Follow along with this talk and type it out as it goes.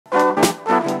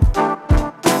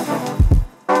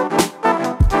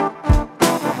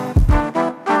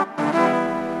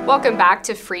Welcome back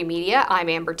to Free Media. I'm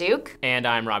Amber Duke. And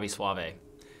I'm Robby Soave.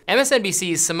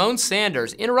 MSNBC's Symone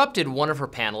Sanders interrupted one of her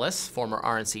panelists, former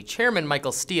RNC chairman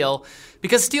Michael Steele,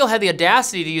 because Steele had the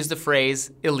audacity to use the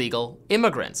phrase illegal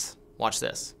immigrants. Watch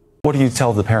this. What do you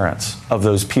tell the parents of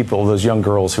those people, those young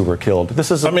girls who were killed?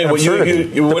 This is absurdity.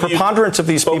 The preponderance of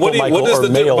these people, Michael, are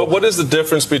male. But what is the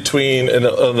difference between an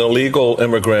illegal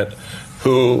immigrant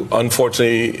who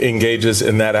unfortunately engages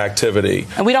in that activity?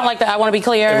 And we don't like that. I want to be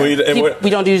clear. We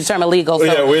don't use the term illegal. So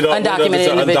yeah, we don't,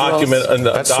 undocumented individuals.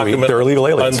 That's sweet. They're illegal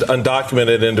aliens.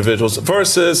 Undocumented individuals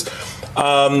versus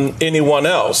anyone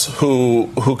else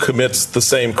who commits the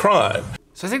same crime.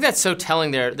 So I think that's so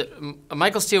telling there.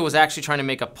 Michael Steele was actually trying to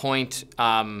make a point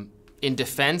in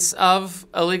defense of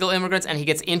illegal immigrants, and he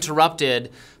gets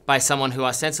interrupted by someone who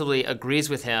ostensibly agrees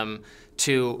with him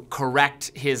to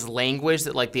correct his language,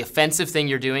 that like the offensive thing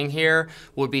you're doing here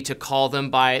would be to call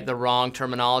them by the wrong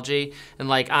terminology. And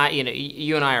like,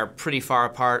 you and I are pretty far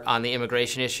apart on the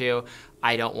immigration issue.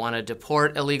 I don't want to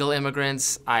deport illegal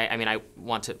immigrants. I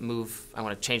want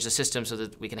to change the system so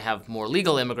that we can have more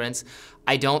legal immigrants.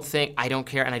 I don't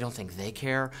care, and I don't think they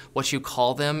care. What you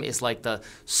call them is like the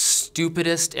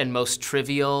stupidest and most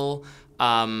trivial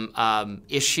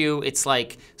issue. It's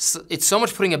like, it's so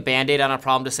much putting a Band-Aid on a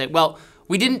problem to say, well,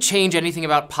 we didn't change anything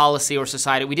about policy or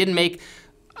society. We didn't make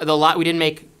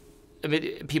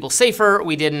people safer.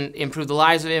 We didn't improve the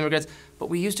lives of immigrants. But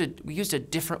we used a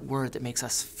different word that makes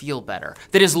us feel better,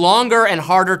 that is longer and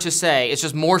harder to say. It's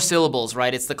just more syllables,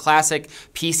 right? It's the classic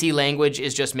PC language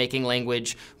is just making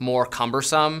language more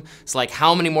cumbersome. It's like,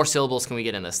 how many more syllables can we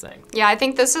get in this thing? Yeah, I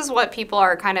think this is what people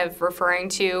are kind of referring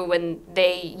to when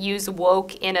they use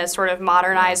woke in a sort of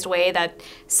modernized way that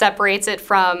separates it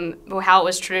from how it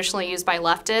was traditionally used by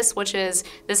leftists, which is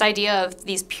this idea of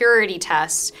these purity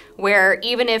tests, where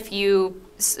even if you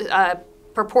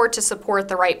purport to support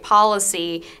the right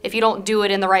policy, if you don't do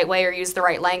it in the right way or use the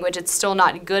right language, it's still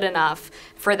not good enough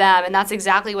for them. And that's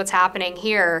exactly what's happening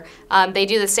here. They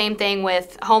do the same thing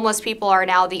with homeless people are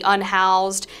now the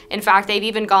unhoused. In fact, they've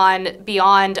even gone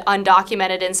beyond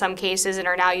undocumented in some cases and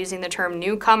are now using the term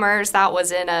newcomers. That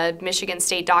was in a Michigan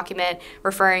State document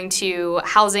referring to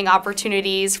housing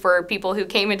opportunities for people who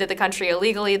came into the country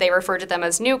illegally. They referred to them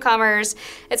as newcomers.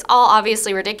 It's all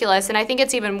obviously ridiculous. And I think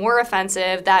it's even more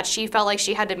offensive that she felt like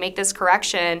she had to make this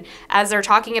correction as they're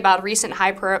talking about recent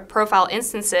high-profile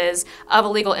instances of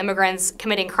illegal immigrants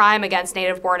committing crime against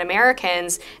native-born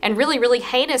Americans, and really, really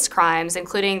heinous crimes,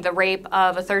 including the rape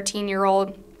of a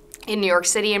 13-year-old in New York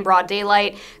City in broad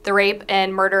daylight, the rape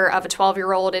and murder of a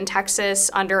 12-year-old in Texas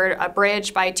under a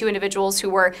bridge by two individuals who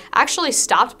were actually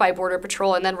stopped by Border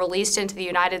Patrol and then released into the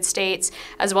United States,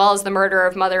 as well as the murder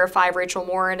of mother of five Rachel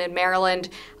Morin in Maryland,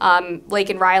 Lake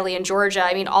and Riley in Georgia.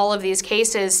 I mean, all of these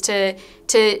cases, to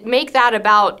make that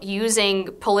about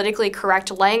using politically correct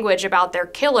language about their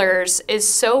killers is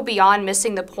so beyond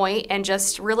missing the point and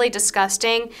just really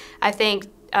disgusting, I think,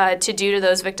 to do to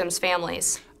those victims'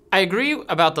 families. I agree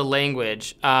about the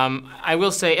language. I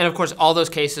will say, and of course, all those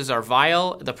cases are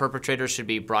vile. The perpetrators should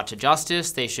be brought to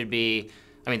justice. They should be,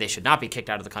 they should not be kicked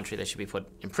out of the country. They should be put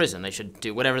in prison. They should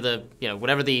do whatever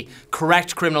the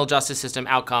correct criminal justice system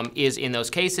outcome is in those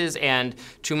cases. And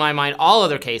to my mind, all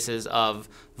other cases of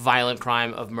violent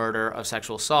crime, of murder, of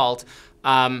sexual assault.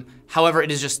 However,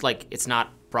 it is just like, it's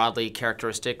not broadly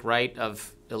characteristic, right,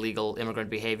 of illegal immigrant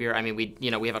behavior. I mean, we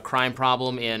have a crime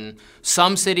problem in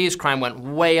some cities. Crime went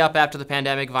way up after the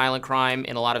pandemic, violent crime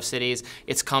in a lot of cities.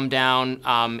 It's come down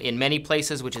in many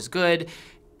places, which is good.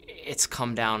 It's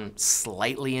come down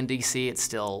slightly in DC. It's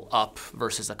still up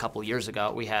versus a couple years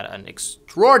ago. We had an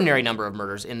extraordinary number of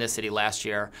murders in this city last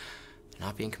year. They're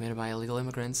not being committed by illegal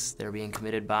immigrants. They're being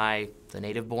committed by the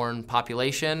native-born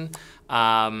population.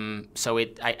 So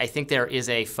I think there is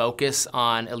a focus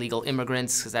on illegal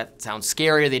immigrants because that sounds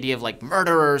scarier, the idea of like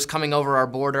murderers coming over our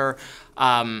border.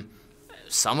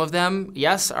 Some of them,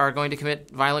 yes, are going to commit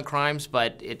violent crimes,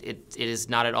 but it is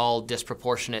not at all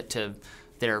disproportionate to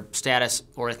their status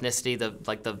or ethnicity.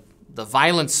 The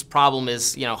violence problem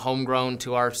is, homegrown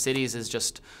to our cities, is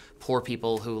just poor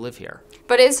people who live here.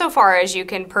 But insofar as you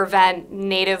can prevent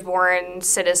native-born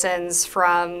citizens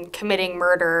from committing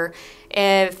murder,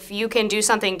 if you can do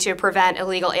something to prevent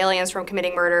illegal aliens from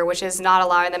committing murder, which is not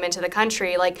allowing them into the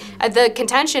country, like the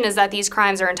contention is that these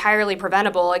crimes are entirely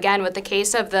preventable. Again, with the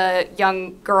case of the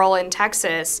young girl in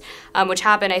Texas, which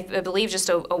happened, I believe, just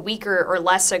a week or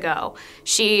less ago.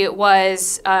 She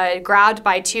was grabbed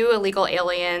by two illegal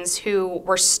aliens who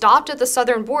were stopped at the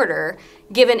southern border,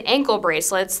 given ankle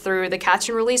bracelets through the catch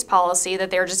and release policy that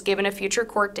they were just given a future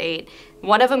court date.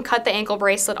 One of them cut the ankle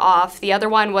bracelet off. The other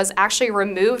one was actually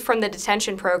removed from the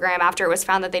detention program after it was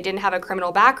found that they didn't have a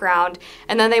criminal background,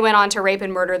 and then they went on to rape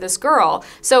and murder this girl.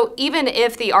 So even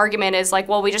if the argument is like,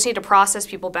 well, we just need to process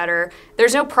people better,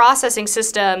 there's no processing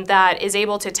system that is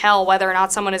able to tell whether or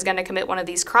not someone is going to commit one of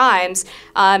these crimes.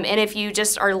 And if you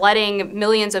just are letting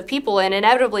millions of people in,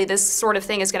 inevitably this sort of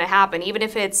thing is going to happen. Even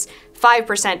if it's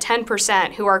 5%,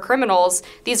 10% who are criminals,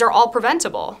 these are all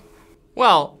preventable.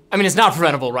 Well, I mean, it's not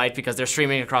preventable, right? Because they're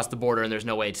streaming across the border and there's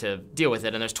no way to deal with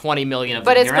it, and there's 20 million of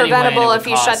them here anyway. But it's preventable if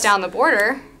you shut down the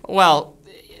border. Well,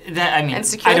 I mean,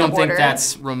 I don't think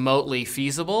that's remotely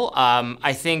feasible.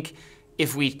 I think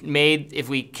if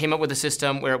we came up with a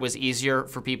system where it was easier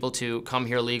for people to come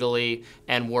here legally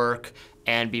and work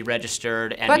and be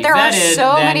registered and be vetted, but there are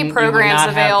so many programs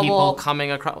available. People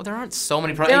coming across. Well, there aren't so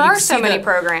many programs. There are so many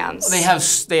programs.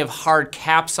 They have hard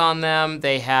caps on them.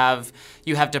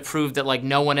 You have to prove that like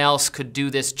no one else could do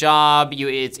this job.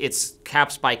 It's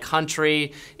caps by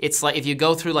country. It's like if you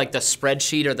go through like the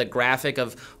spreadsheet or the graphic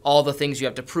of all the things you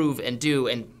have to prove and do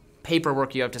and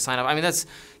paperwork you have to sign up. I mean, that's,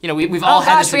 we've all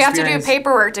had this experience. We have to do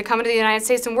paperwork to come into the United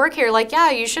States and work here. Like,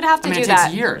 yeah, you should have to do that.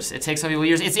 It takes years. It takes some people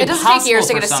years. It's impossible. It doesn't take years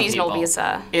to get a seasonal people.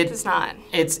 visa. It's not.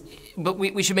 But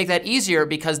we should make that easier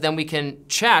because then we can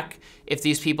check if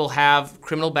these people have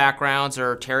criminal backgrounds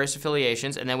or terrorist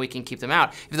affiliations, and then we can keep them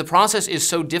out. If the process is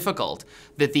so difficult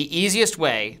that the easiest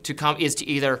way to come is to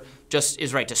either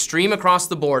to stream across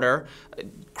the border,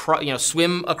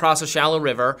 swim across a shallow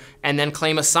river, and then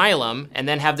claim asylum, and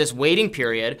then have this waiting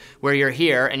period where you're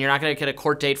here and you're not going to get a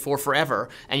court date for forever,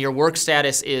 and your work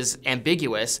status is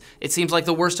ambiguous, it seems like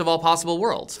the worst of all possible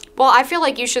worlds. Well, I feel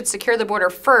like you should secure the border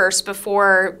first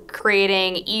before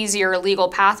creating easier legal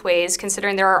pathways,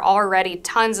 considering there are already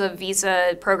tons of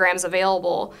visa programs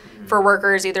available for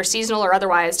workers, either seasonal or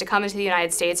otherwise, to come into the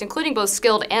United States, including both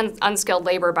skilled and unskilled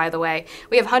labor, by the way.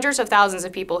 We have hundreds of thousands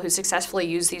of people who successfully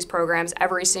use these programs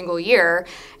every single year,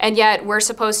 and yet we're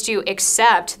supposed to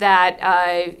accept that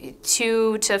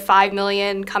 2 to 5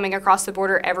 million coming across the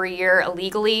border every year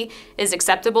illegally is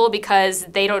acceptable because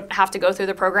they don't have to go through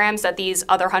the programs that these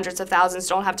other hundreds of thousands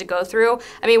don't have to go through.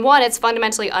 I mean, one, it's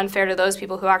fundamentally unfair to those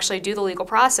people who actually do the legal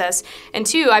process, and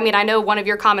two, I mean, I know one of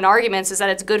your common arguments is that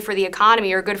it's good for the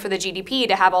economy or good for the GDP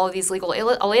to have all of these legal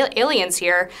aliens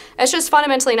here. It's just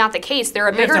fundamentally not the case. They're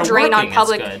a bigger drain on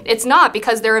public. It's not,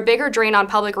 because they're a bigger drain on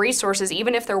public resources,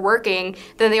 even if they're working,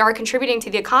 than they are contributing to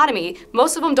the economy.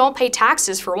 Most of them don't pay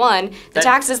taxes, for one. The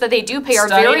taxes that they do pay are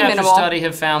very minimal. Study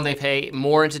have found they pay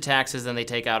more into taxes than they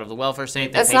take out of the welfare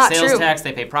state. They pay sales tax,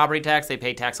 they pay property tax, they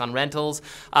pay tax on rentals.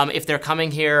 If they're coming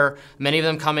here, many of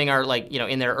them coming are like,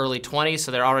 in their early 20s,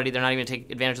 so they're not even going to take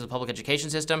advantage of the public education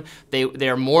system.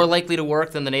 They're more likely to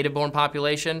work than the native-born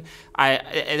population.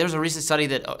 There was a recent study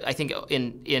that I think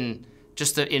in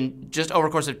just over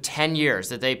the course of 10 years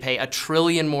that they pay $1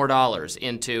 trillion more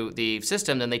into the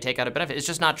system than they take out of benefit. It's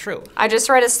just not true. I just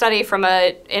read a study from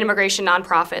an immigration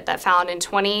nonprofit that found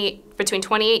between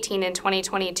 2018 and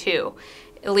 2022,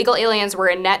 illegal aliens were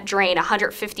a net drain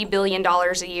 $150 billion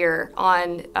a year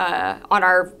on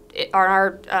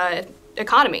our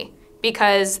economy,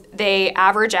 because they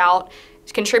average out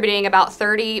contributing about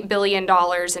 $30 billion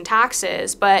in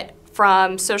taxes, but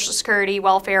from Social Security,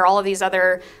 welfare, all of these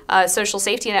other social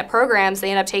safety net programs, they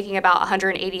end up taking about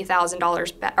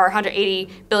 $180,000 or $180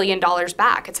 billion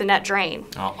back. It's a net drain.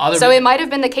 So it might have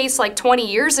been the case like 20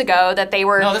 years ago that they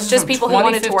were just people who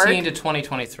wanted to work. 2015 to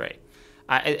 2023.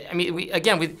 I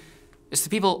mean, it's the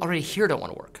people already here don't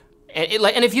want to work.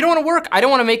 And if you don't want to work, I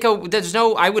don't want to make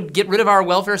I would get rid of our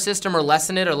welfare system or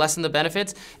lessen it or lessen the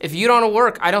benefits. If you don't want to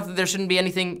work, I don't think there shouldn't be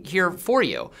anything here for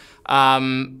you. I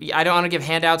don't want to give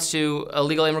handouts to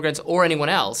illegal immigrants or anyone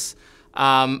else.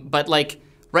 But like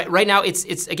right now, it's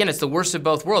the worst of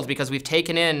both worlds, because we've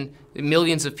taken in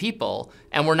millions of people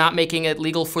and we're not making it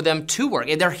legal for them to work.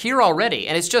 They're here already,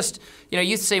 and it's just,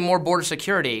 you say more border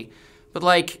security. But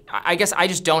like, I guess I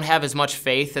just don't have as much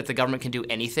faith that the government can do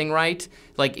anything right.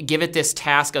 Like, give it this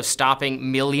task of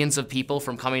stopping millions of people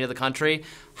from coming to the country.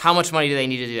 How much money do they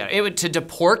need to do that? To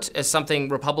deport, as something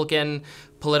Republican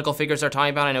political figures are talking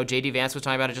about, I know J.D. Vance was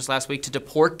talking about it just last week, to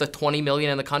deport the 20 million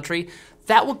in the country,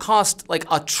 that would cost like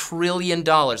 $1 trillion.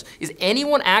 Is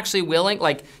anyone actually willing,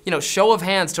 show of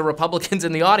hands to Republicans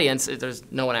in the audience, there's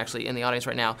no one actually in the audience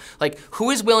right now, like,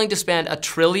 who is willing to spend $1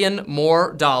 trillion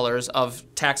more of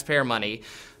taxpayer money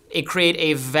and create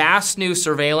a vast new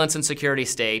surveillance and security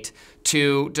state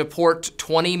to deport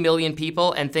 20 million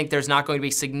people and think there's not going to be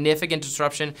significant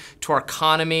disruption to our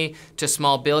economy, to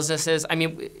small businesses? I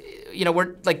mean, you know,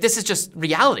 we're like, this is just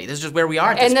reality. This is just where we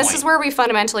are at this point. point. And this is where we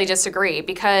fundamentally disagree,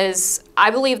 because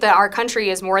I believe that our country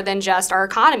is more than just our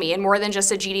economy and more than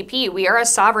just a GDP. We are a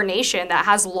sovereign nation that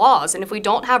has laws, and if we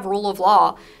don't have rule of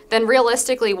law, then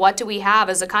realistically, what do we have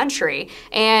as a country?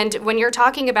 And when you're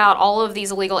talking about all of these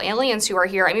illegal aliens who are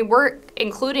here, I mean, we're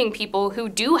including people who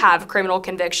do have criminal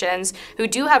convictions, who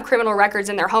do have criminal records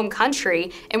in their home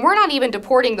country, and we're not even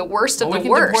deporting the worst of the worst. We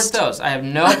can deport those. I have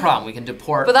no problem. We can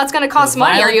deport. But that's going to cost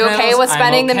money. Are you okay with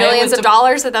spending the millions of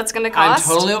dollars that's going to cost?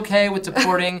 I'm totally okay with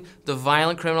deporting the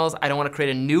violent criminals. I don't want to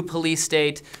create a new police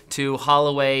state to haul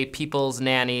away people's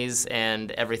nannies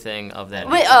and everything of that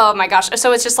nature. Oh my gosh!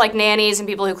 So it's just like nannies and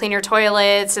people who clean your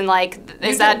toilets and like,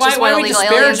 is that just what illegal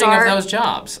aliens are? Why are we disparaging of those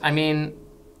jobs? I mean.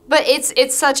 But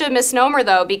it's such a misnomer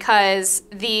though, because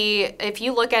if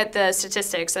you look at the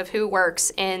statistics of who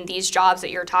works in these jobs that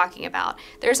you're talking about,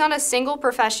 there's not a single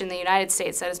profession in the United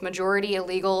States that is majority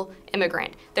illegal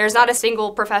immigrant. There's not a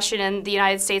single profession in the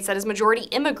United States that is majority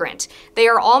immigrant. They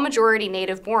are all majority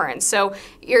native born. So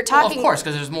you're talking. Well, of course,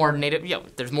 because there's more native.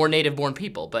 There's more native born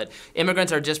people, but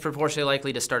immigrants are disproportionately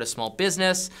likely to start a small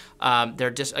business.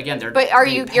 They're just they're. But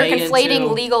you're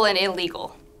conflating legal and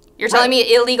illegal? You're telling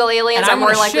me illegal aliens are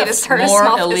more likely to start a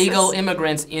small business? More illegal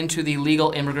immigrants into the legal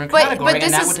immigrant category,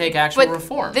 and that would take actual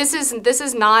reform. This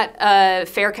is not a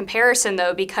fair comparison,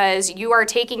 though, because you are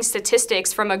taking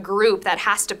statistics from a group that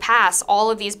has to pass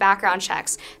all of these background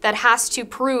checks, that has to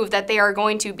prove that they are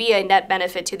going to be a net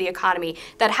benefit to the economy,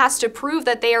 that has to prove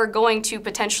that they are going to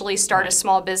potentially start a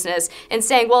small business, and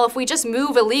saying, well, if we just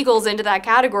move illegals into that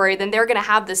category, then they're going to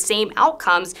have the same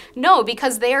outcomes. No,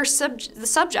 because they are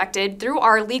subjected through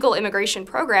our legal immigration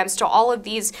programs to all of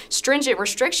these stringent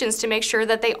restrictions to make sure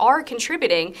that they are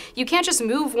contributing. You can't just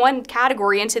move one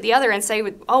category into the other and say,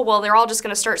 oh, well, they're all just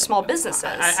going to start small businesses.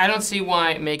 I don't see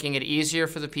why making it easier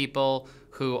for the people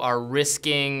who are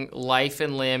risking life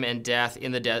and limb and death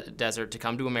in the desert to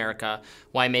come to America,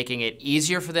 why making it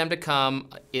easier for them to come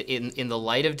in the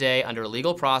light of day under a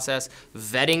legal process,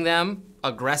 vetting them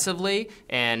aggressively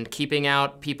and keeping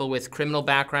out people with criminal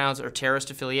backgrounds or terrorist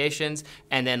affiliations,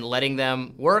 and then letting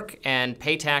them work and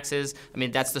pay taxes. I mean,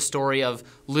 that's the story of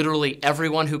literally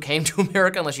everyone who came to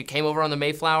America, unless you came over on the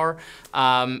Mayflower,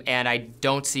 and I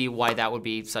don't see why that would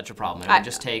be such a problem. It would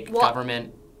just take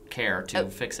government care to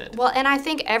fix it. Well, and I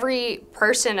think every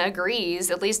person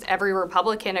agrees, at least every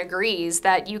Republican agrees,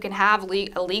 that you can have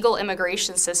a legal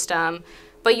immigration system,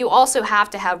 but you also have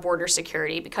to have border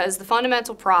security, because the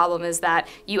fundamental problem is that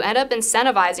you end up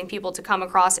incentivizing people to come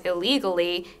across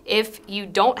illegally if you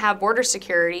don't have border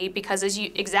security, because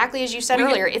exactly as you said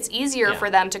earlier, it's easier for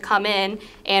them to come in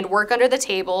and work under the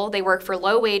table. They work for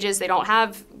low wages. They don't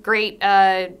have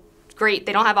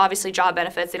they don't have obviously job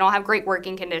benefits. They don't have great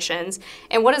working conditions.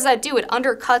 And what does that do? It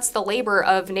undercuts the labor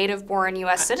of native-born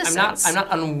U.S. citizens. I'm not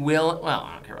unwilling. Well,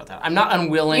 I don't care about that. I'm not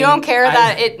unwilling. You don't care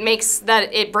that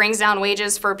it brings down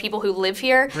wages for people who live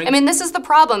here? I mean, this is the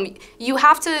problem. You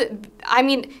have to. I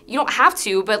mean, you don't have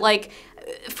to, but like.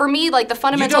 For me, like the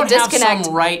fundamental disconnect. You don't have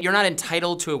some right. You're not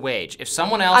entitled to a wage. If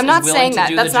someone else is willing to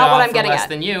do the job for less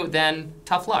than you, then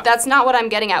tough luck. That's not what I'm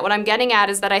getting at. What I'm getting at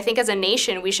is that I think as a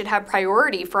nation we should have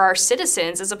priority for our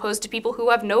citizens as opposed to people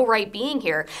who have no right being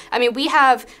here. I mean, we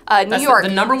have New York. The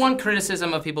number one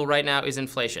criticism of people right now is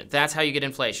inflation. That's how you get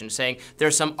inflation, saying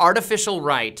there's some artificial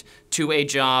right to a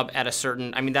job at a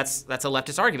certain. I mean, that's a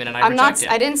leftist argument, and I reject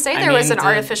it. I didn't say there was an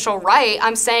artificial right.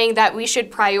 I'm saying that we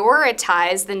should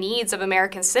prioritize the needs of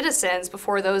American citizens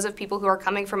before those of people who are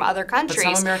coming from other countries.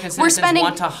 But some American citizens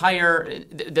want to hire.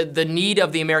 The need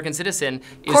of the American citizen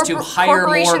is to hire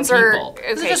more people.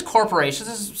 This is just corporations.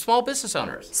 This is small business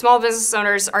owners. Small business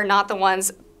owners are not the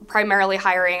ones primarily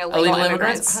hiring illegal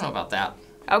immigrants. I don't know about that.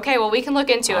 Okay, well, we can look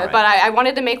into it, but I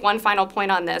wanted to make one final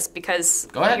point on this because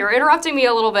you're interrupting me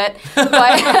a little bit.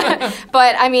 But,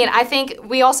 but I mean, I think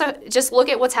we also just look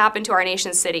at what's happened to our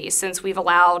nation's cities since we've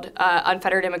allowed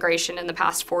unfettered immigration in the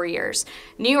past 4 years.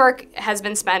 New York has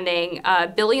been spending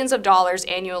billions of dollars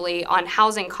annually on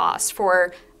housing costs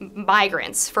for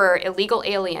migrants, for illegal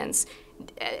aliens.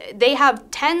 They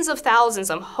have tens of thousands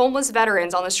of homeless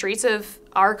veterans on the streets of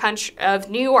our country, of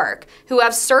New York, who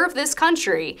have served this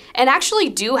country and actually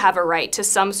do have a right to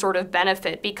some sort of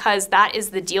benefit because that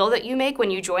is the deal that you make when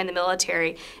you join the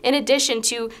military. In addition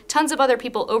to tons of other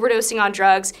people overdosing on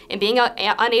drugs and being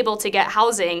unable to get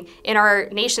housing in our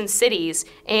nation's cities.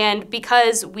 And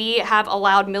because we have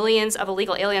allowed millions of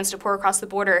illegal aliens to pour across the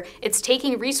border, it's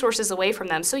taking resources away from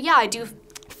them. So yeah, I do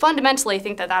fundamentally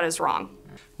think that that is wrong.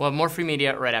 We'll have more free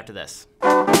media right after this.